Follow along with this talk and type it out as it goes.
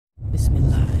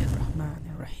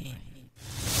Bismillahirrahmanirrahim.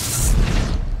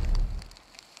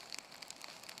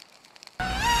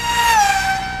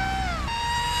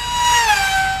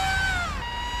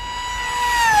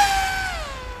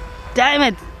 Damn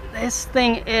it! This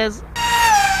thing is...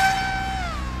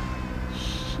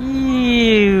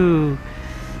 Phew.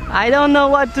 I don't know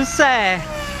what to say.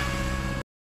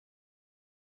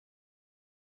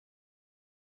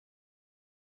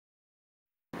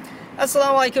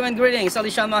 Assalamu alaikum and greetings.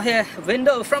 AliShanMao here.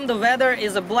 Window from the weather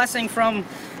is a blessing from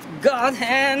God,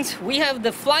 and we have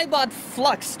the Flybot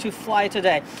Flux to fly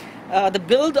today. The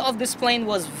build of this plane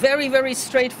was very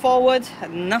straightforward,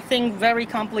 nothing very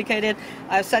complicated.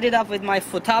 I've set it up with my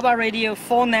Futaba radio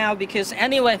for now because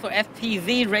anyway, for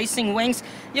FPV racing wings,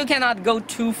 you cannot go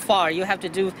too far. You have to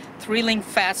do thrilling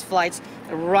fast flights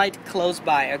right close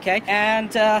by, okay? And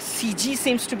CG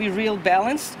seems to be real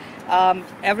balanced.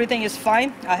 Everything is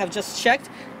fine. I have just checked.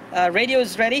 Radio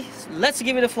is ready. Let's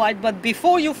give it a flight. But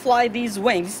before you fly these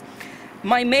wings,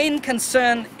 my main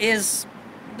concern is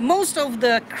most of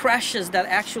the crashes that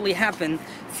actually happen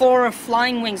for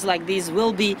flying wings like these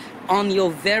will be on your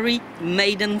very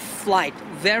maiden flight,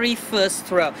 very first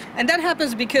throw. And that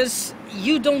happens because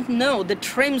you don't know the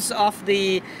trims of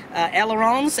the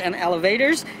ailerons and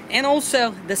elevators, and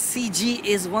also the CG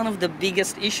is one of the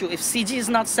biggest issue. If CG is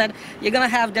not set, you're gonna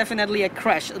have definitely a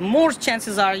crash. More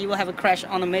chances are you will have a crash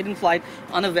on a maiden flight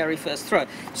on a very first throw.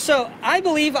 So I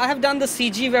believe I have done the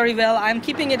CG very well. I'm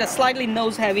keeping it a slightly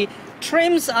nose heavy.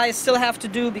 Trims I still have to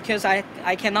do because I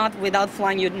cannot, without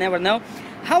flying you'd never know.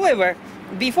 However,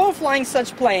 before flying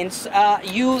such planes,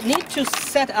 you need to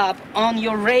set up on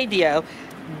your radio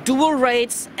dual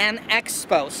rates and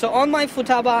expo. So on my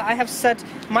Futaba I have set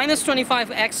 -25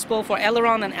 expo for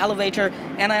aileron and elevator,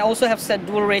 and I also have set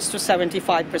dual rates to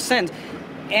 75%.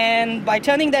 And by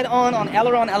turning that on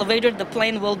aileron elevator, the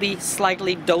plane will be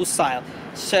slightly docile.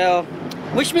 So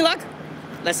wish me luck.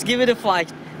 Let's give it a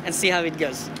flight and see how it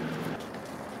goes.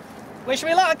 Wish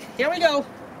me luck. Here we go.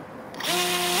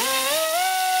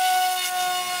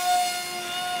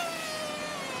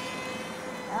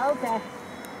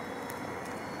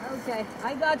 Okay,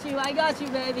 I got you,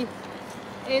 baby.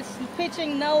 It's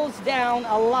pitching nose down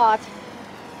a lot.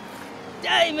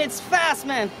 Damn, it's fast,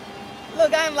 man.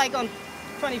 Look, I'm like on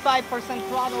 25%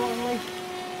 throttle only,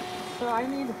 so I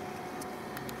need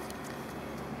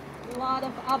a lot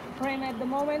of up trim at the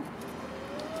moment.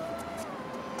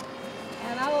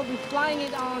 And I will be flying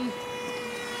it on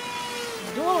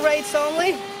dual rates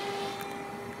only.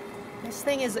 This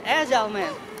thing is agile,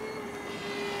 man.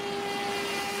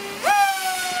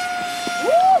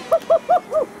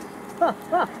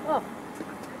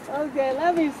 Okay,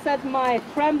 let me set my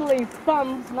trembling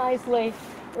thumbs nicely.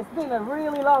 It's been a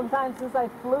really long time since I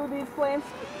flew these planes.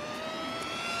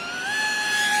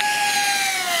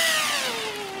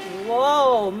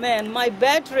 Whoa, man, my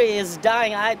battery is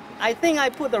dying. I think I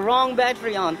put the wrong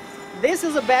battery on. This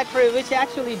is a battery which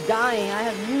actually dying. I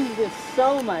have used it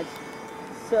so much.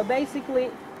 So basically,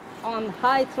 on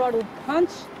high throttle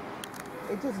punch,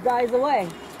 it just dies away.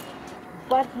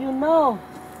 But you know,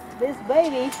 this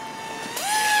baby...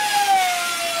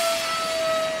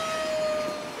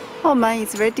 Oh man,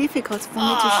 it's very difficult for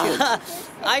me to shoot.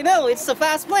 I know, it's a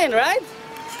fast plane, right?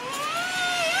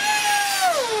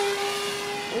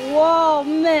 Whoa,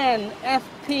 man,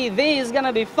 FPV is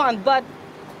gonna be fun, but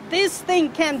this thing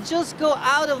can just go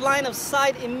out of line of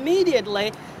sight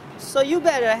immediately, so you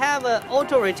better have an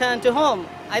auto return to home.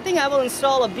 I think I will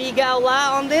install a Bigao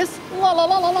on this. La, la,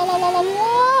 la, la, la, la, la,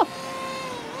 la.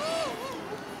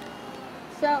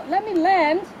 So let me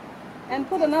land and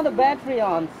put another battery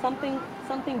on, something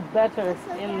better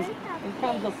in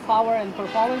terms of power and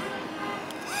performance.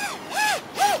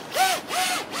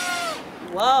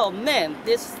 Wow, man,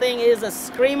 this thing is a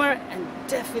screamer and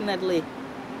definitely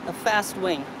a fast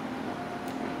wing.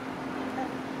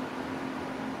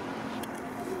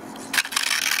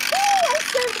 Oh, I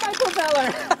saved my propeller.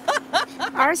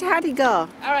 Alright, how'd it go?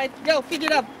 Alright, go, pick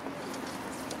it up.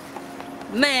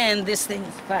 Man, this thing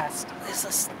is fast. This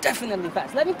is definitely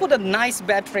fast. Let me put a nice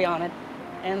battery on it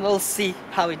and we'll see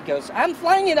how it goes. I'm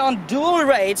flying it on dual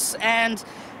rates and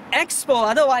expo,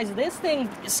 otherwise this thing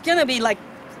is gonna be like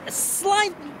a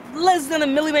slight less than a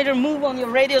millimeter move on your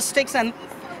radio sticks and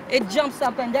it jumps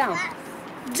up and down.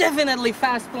 Definitely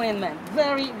fast plane, man.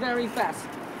 Very fast.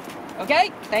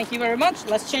 Okay, thank you very much.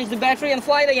 Let's change the battery and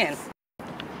fly it again.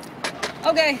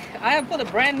 Okay, I have put a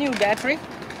brand new battery.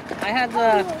 I had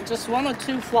just 1 or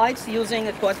 2 flights using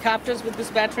quadcopters with this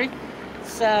battery,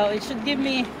 so it should give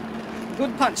me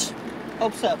good punch.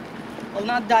 Hope so. Will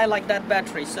not die like that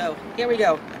battery. So here we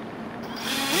go.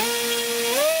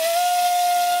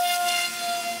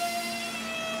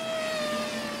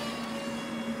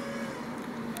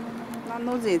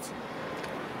 don't know this.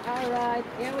 Alright,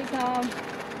 here we come.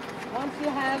 Once you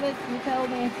have it, you tell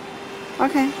me.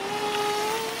 Okay.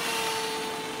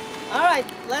 Alright,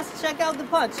 let's check out the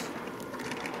punch.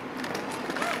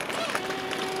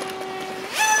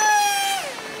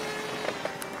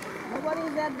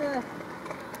 Nobody's at the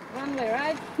runway,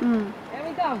 right? Mm. Here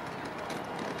we go.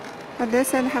 But they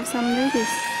said have some ladies.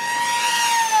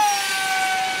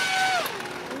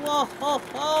 Whoa, ho,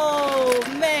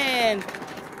 ho, man.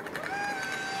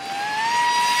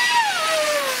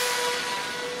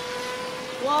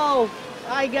 Whoa,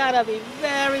 I gotta be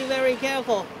very, very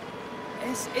careful.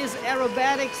 This is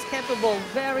aerobatics capable,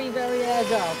 very, very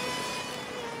agile.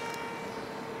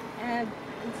 And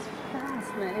it's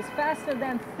fast, man. It's faster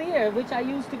than Fear, which I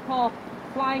used to call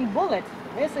Flying Bullet.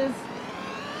 This is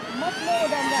much more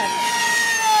than that.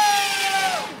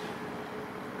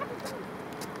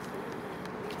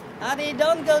 Adi,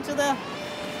 don't go to the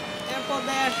airport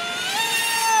there.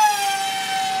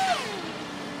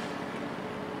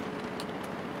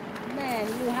 Man,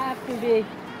 you have to be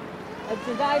a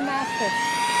Jedi master.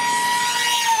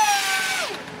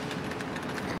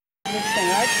 This thing,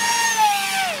 right?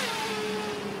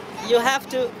 You have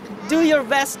to do your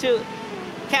best to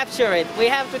capture it. We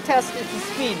have to test its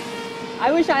speed.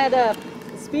 I wish I had a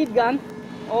speed gun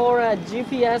or a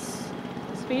GPS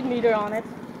speed meter on it.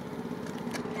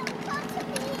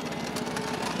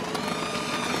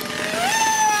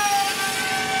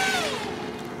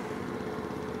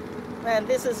 Man,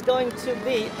 this is going to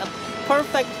be a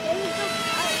perfect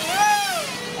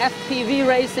FPV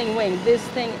racing wing. This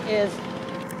thing is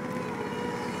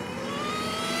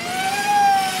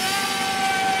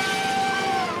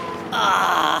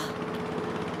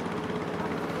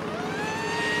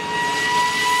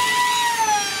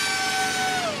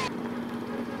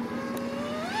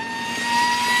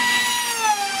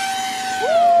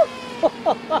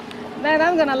man,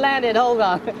 I'm gonna land it. Hold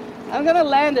on. I'm gonna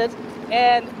land it.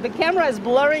 And the camera is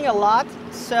blurring a lot,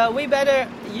 so we better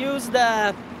use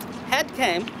the head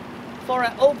cam for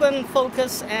an open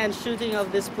focus and shooting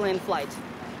of this plane flight.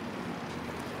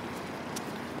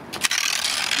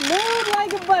 Move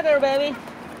like a butter, baby.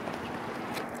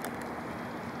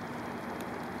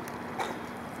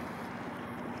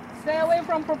 Stay away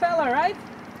from propeller, right?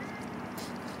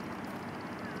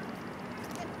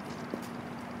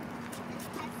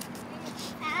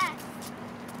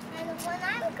 When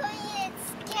I'm going,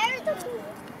 it's scared of me.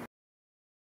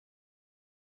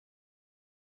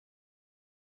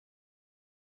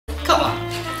 Come on,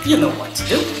 you know what to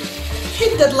do.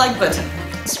 Hit that like button.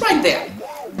 It's right there.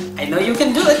 I know you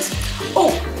can do it.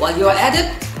 Oh, while you're at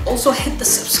it, also hit the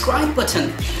subscribe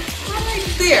button. Right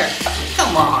there.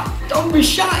 Come on, don't be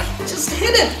shy. Just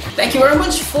hit it. Thank you very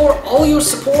much for all your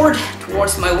support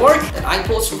towards my work, that I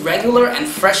post regular and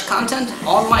fresh content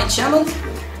on my channel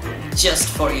just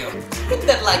for you. Hit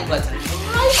that like button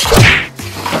right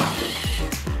there.